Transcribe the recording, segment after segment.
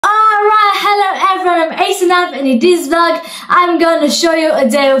ASNF, and in this vlog I'm gonna show you a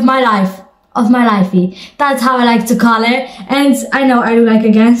day of my life. That's how I like to call it. And I know I look like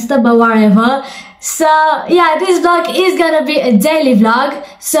a gangster, but whatever. So yeah, this vlog is gonna be a daily vlog.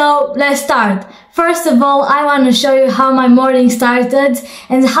 So let's start. First of all, I want to show you how my morning started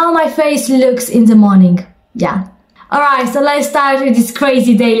and how my face looks in the morning. Yeah. Alright, so let's start with this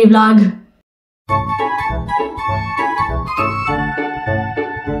crazy daily vlog.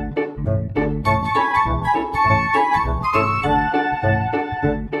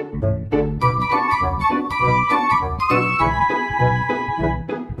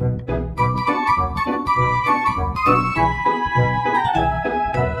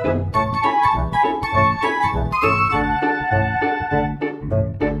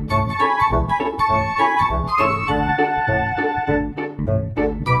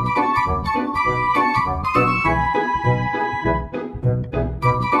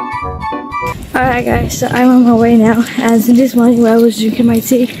 Alright guys, so I'm on my way now, and this morning while I was drinking my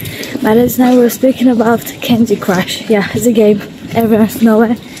tea, my dad and I were speaking about Candy Crush. Yeah, it's a game, everyone's know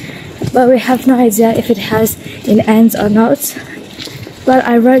it, but we have no idea if it has an end or not. But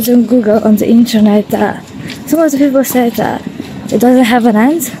I read on Google, on the internet, that some of the people said that it doesn't have an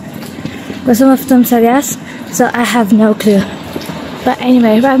end, but some of them said yes, so I have no clue. But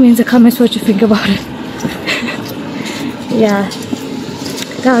anyway, write me in the comments what you think about it. Yeah.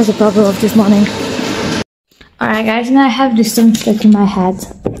 That was the problem of this morning. Alright guys, now I have this song stuck in my head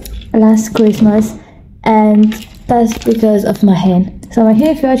last Christmas, and that's because of my hand. So if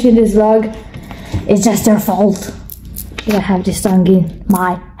you're watching this vlog, it's just your fault. I have this song in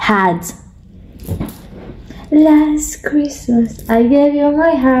my head. Last Christmas I gave you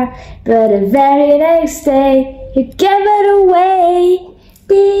my heart, but the very next day you gave it away.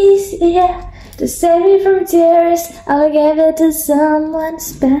 This year, to save me from tears, I'll give it to someone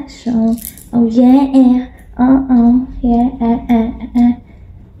special. Oh yeah, yeah.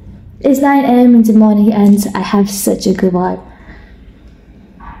 It's 9 AM in the morning and I have such a good vibe.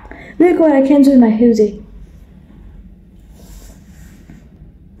 Look what I can do with my hoodie.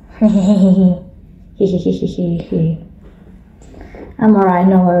 I'm alright,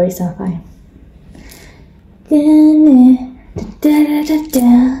 no worries, I'm fine.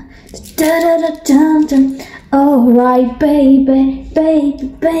 Alright, baby, baby,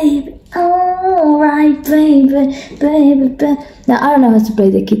 baby. Alright, baby, baby, baby. Now, I don't know how to play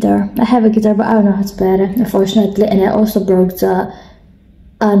the guitar. I have a guitar, but I don't know how to play it, unfortunately. And I also broke the...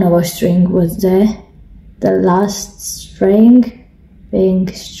 I don't know what string was there. The last string being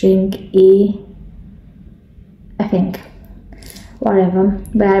string E, I think. Whatever.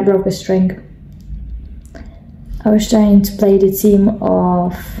 But I broke a string. I was trying to play the theme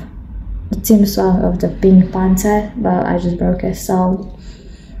song of the Pink Panther, but I just broke it, so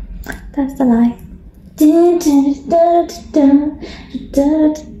that's the lie.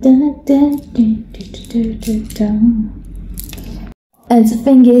 And the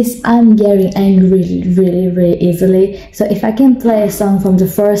thing is, I'm getting angry really easily, so if I can play a song from the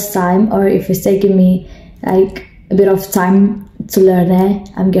first time, or if it's taking me like a bit of time to learn it,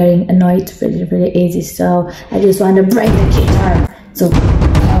 I'm getting annoyed really easy, so I just want to break the guitar. So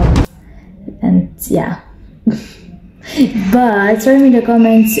and yeah. But tell me in the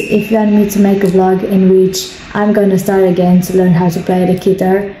comments if you want me to make a vlog in which I'm gonna start again to learn how to play the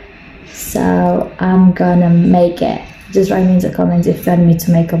guitar. So I'm gonna make it. Just write me in the comments if you want me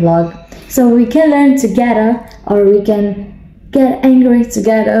to make a vlog, so we can learn together, or we can get angry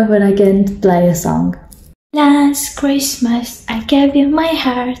together when I can play a song. Last Christmas I gave you my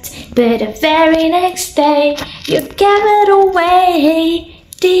heart, but the very next day you gave it away.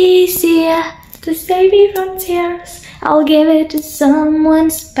 This year, to save me from tears, I'll give it to someone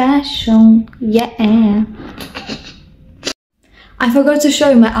special. Yeah. I forgot to show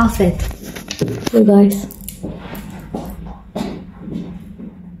you my outfit. You guys,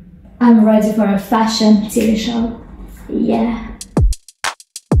 I'm ready for a fashion TV show. Yeah.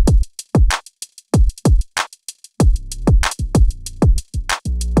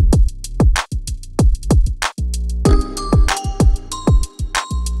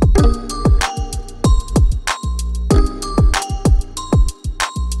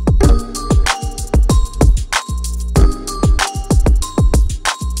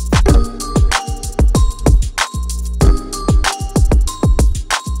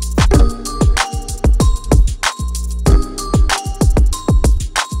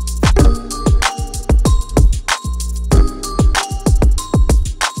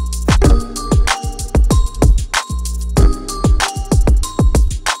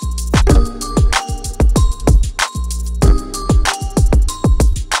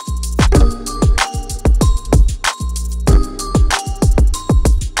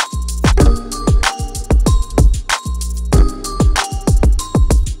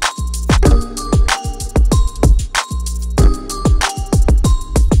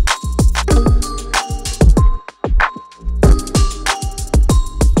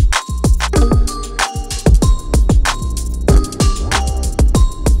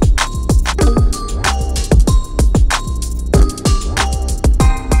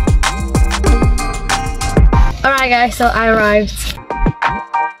 Hi guys, so I arrived.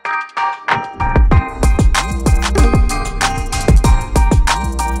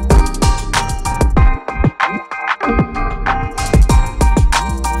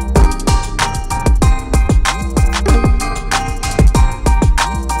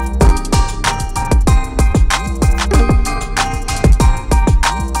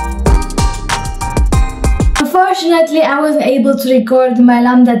 Unfortunately, I wasn't able to record my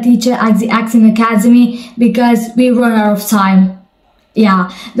Lambda teacher at the Acting Academy because we run out of time.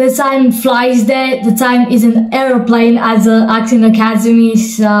 Yeah, the time flies there, the time is an aeroplane at the Acting Academy,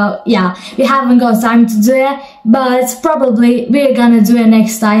 so yeah, we haven't got time to do it, but probably we're gonna do it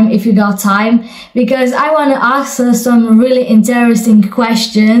next time if we got time, because I wanna ask her some really interesting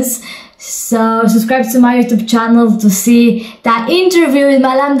questions. So subscribe to my YouTube channel to see that interview with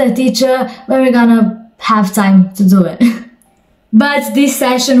my Lambda teacher when we're gonna have time to do it. But this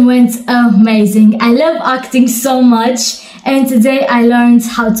session went amazing. I love acting so much, and today I learned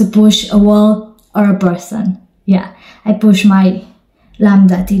how to push a wall or a person. Yeah, I pushed my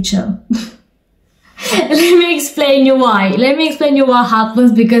Lambda teacher. Let me explain you why. Let me explain you what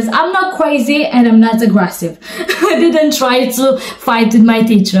happens, because I'm not crazy and I'm not aggressive. I didn't try to fight with my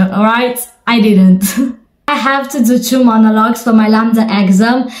teacher, alright? I didn't. I have to do 2 monologues for my Lambda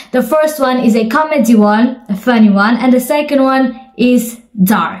exam. The first one is a comedy one, a funny one, and the second one is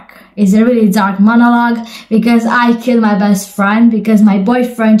dark. It's a really dark monologue because I killed my best friend because my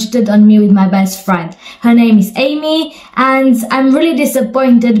boyfriend cheated on me with my best friend. Her name is Amy, and I'm really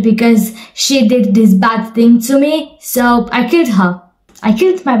disappointed because she did this bad thing to me, so I killed her. I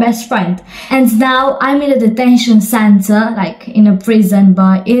killed my best friend, and now I'm in a detention center, like in a prison,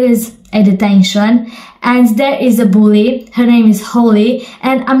 but it is a detention, and there is a bully. Her name is Holly,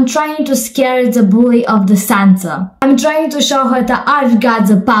 and I'm trying to scare the bully of the center. I'm trying to show her that I've got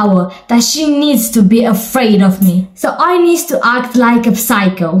the power, that she needs to be afraid of me. So I need to act like a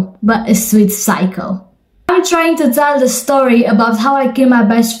psycho, but a sweet psycho. I'm trying to tell the story about how I killed my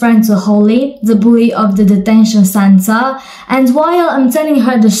best friend to Holly, the bully of the detention center, and while I'm telling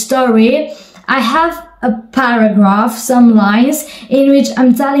her the story, I have a paragraph, some lines, in which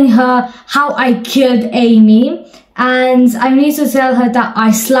I'm telling her how I killed Amy, and I need to tell her that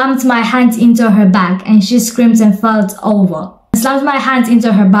I slammed my hand into her back and she screamed and fell over. Slammed my hand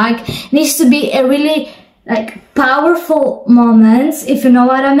into her back needs to be a really powerful moment, if you know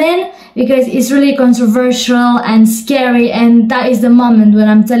what I mean, because it's really controversial and scary, and that is the moment when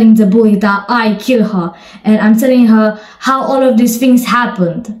I'm telling the bully that I kill her, and I'm telling her how all of these things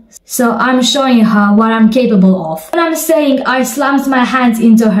happened. So I'm showing her what I'm capable of. When I'm saying I slammed my hands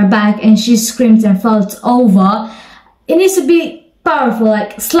into her back and she screamed and fell over, it needs to be powerful,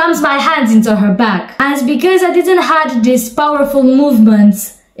 like slams my hands into her back. And because I didn't have these powerful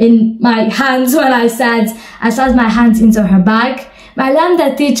movements in my hands when I said I slammed my hands into her back, my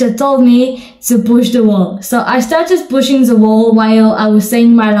Lambda teacher told me to push the wall. So I started pushing the wall while I was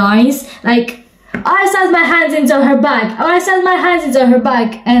saying my lines, like, I slammed my hands into her back, I slammed my hands into her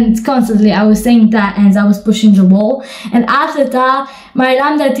back, and constantly I was saying that and I was pushing the wall. And after that, my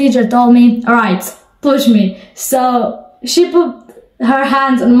Lambda teacher told me, alright, push me. So she put her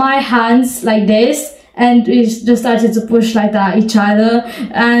hands on my hands like this, and we just started to push like that each other,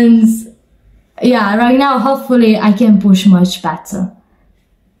 and yeah, right now hopefully I can push much better.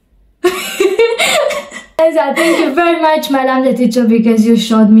 Thank you very much, my Lambda teacher, because you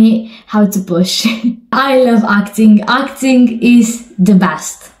showed me how to push. I love acting. Acting is the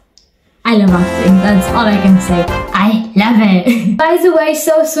best. I love acting, that's all I can say. I love it. By the way,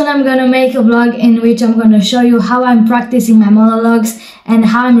 so soon I'm gonna make a vlog in which I'm gonna show you how I'm practicing my monologues and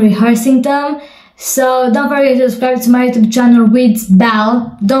how I'm rehearsing them. So don't forget to subscribe to my YouTube channel with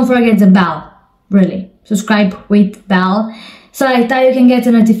bell. Don't forget the bell. Really. Subscribe with bell, so like that you can get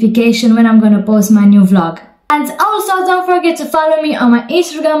a notification when I'm gonna post my new vlog. And also don't forget to follow me on my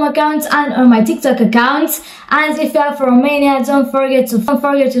Instagram account and on my TikTok account. And if you are from Romania, don't forget to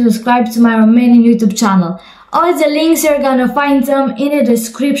subscribe to my Romanian YouTube channel. All the links you're gonna find them in the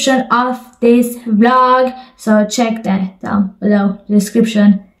description of this vlog, so check that down below the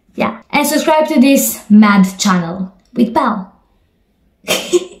description. Yeah, and subscribe to this mad channel with bell.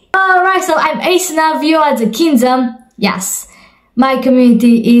 Alright, so I'm Ace, you are the kingdom. Yes, my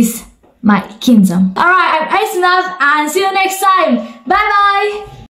community is my kingdom. Alright, I'm Ace, and see you next time. Bye bye!